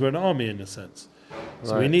because we're an army in a sense.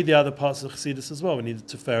 So we need the other parts of Chassidus as well. We need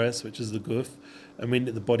the Teferes, which is the Guf, and we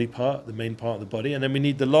need the body part, the main part of the body, and then we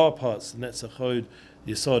need the lower parts, the Netzach Hod,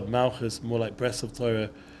 Yesod, Malchus, more like Breath of Torah,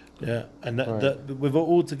 and that we're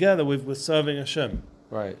all together. We're serving Hashem.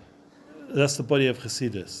 Right. That's the body of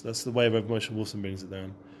Chassidus. That's the way Rav Moshe Wilson brings it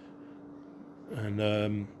down.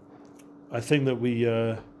 And I think that we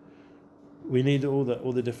need all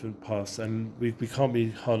the different paths, and we can't be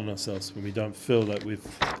hard on ourselves when we don't feel like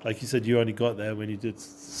like you said, you only got there when you did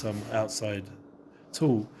some outside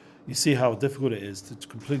tool. You see how difficult it is to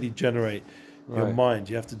completely generate your mind.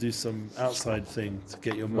 You have to do some outside thing to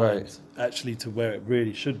get your mind actually to where it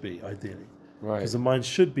really should be, ideally. Right. Because the mind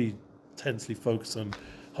should be intensely focused on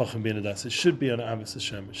Chochmah Bina Das. It should be on Amas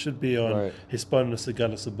Hashem. It should be on Hispanus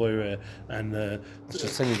Agalas Aboire and I should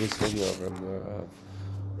send you this video of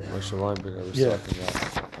Moshe Weinberger was talking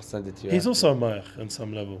about. I'll send it to you. He's also a Mayach on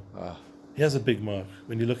some level. He has a big Mayach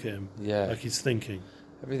when you look at him. Yeah. Like he's thinking.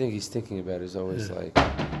 Everything he's thinking about is always like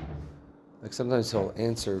sometimes he'll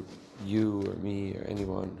answer you or me or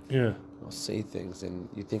anyone. Yeah. He'll say things and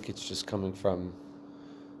you think it's just coming from,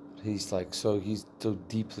 he's so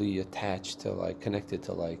deeply attached to connected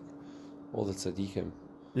to all the tzaddikim.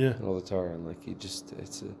 Yeah. And all the Torah, and he just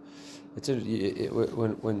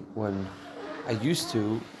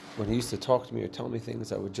when he used to talk to me or tell me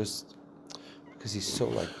things, I would just, because he's so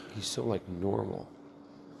normal.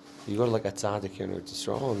 You go to a tzaddik here in Eretz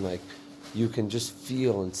Yisrael, and you can just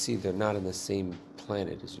feel and see they're not in the same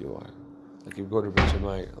planet as you are. You go to Beit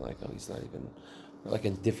Shammai, you're he's not even,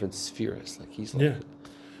 in different spheres. He's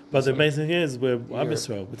But the amazing thing is, we're Am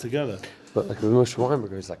Yisrael, we're together. But Moshe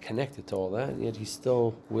Weinberger is connected to all that, and yet he's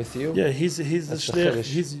still with you. Yeah, he's the shliach.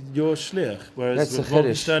 He's your shliach. Whereas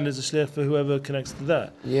Stern is a shliach for whoever connects to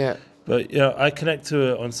that. Yeah. But I connect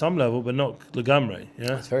to it on some level, but not legamre.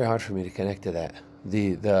 Yeah. It's very hard for me to connect to that.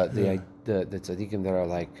 The tzaddikim that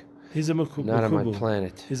are he's a not on my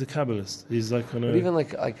planet. He's a Kabbalist. He's on a. But even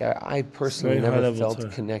I personally never felt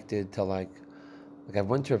connected to I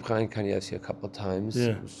went to Reb Chaim Kanievsky a couple of times.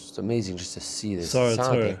 Yeah. It was just amazing just to see this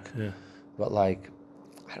tzaddik. Yeah. But I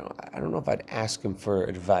don't know if I'd ask him for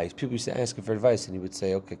advice. People used to ask him for advice, and he would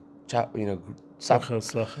say, "Okay, stop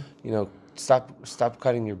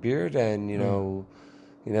cutting your beard," and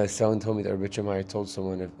someone told me that Rabbi Meyer told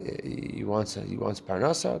someone if he wants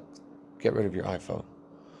parnasa, get rid of your iPhone.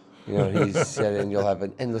 He said, and you'll have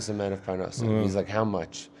an endless amount of parnasa. He's like, how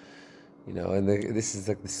much? And this is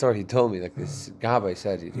the story he told me. This Gabbai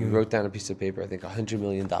said, he wrote down a piece of paper, I think $100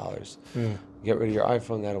 million. Get rid of your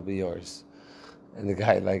iPhone, that'll be yours. And the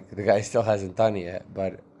guy still hasn't done it yet,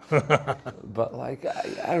 but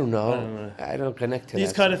I don't know. I don't connect to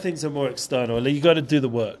these kind of things are more external. You got to do the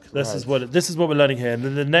work. This is what we're learning here.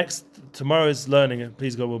 And then tomorrow's learning,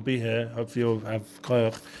 please God, will be here. Hopefully you'll have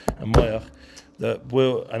koyach and moyach.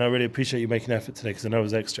 And I really appreciate you making effort today, because I know it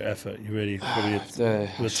was extra effort. You really the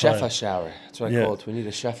shefa shower. That's what I call it. We need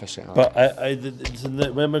a shefa shower. But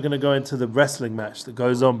when we're going to go into the wrestling match that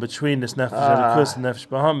goes on between this Nefesh Elikus and Nefesh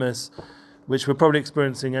Bahamis, which we're probably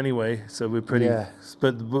experiencing anyway, so we're pretty. Yeah.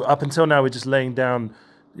 But up until now, we're just laying down.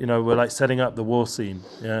 We're setting up the war scene.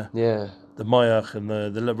 Yeah. Yeah. The mayach and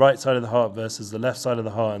the right side of the heart versus the left side of the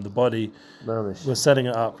heart and the body. Mamish. We're setting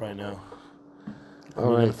it up right now. We're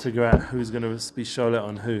going to figure out who's going to be sholet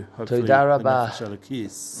on who. Hopefully, Chabad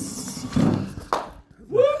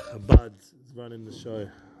is running the show.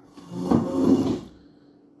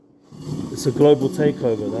 It's a global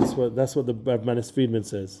takeover. That's what the Rav Manis Friedman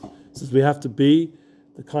says. He says we have to be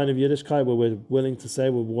the kind of Yiddishkeit where we're willing to say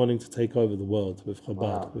we're wanting to take over the world with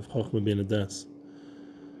Chabad, with Chochmah Bina Das.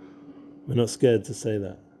 We're not scared to say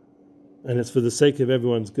that, and it's for the sake of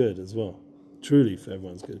everyone's good as well. Truly for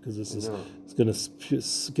everyone's good, because it's going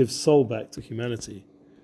to give soul back to humanity.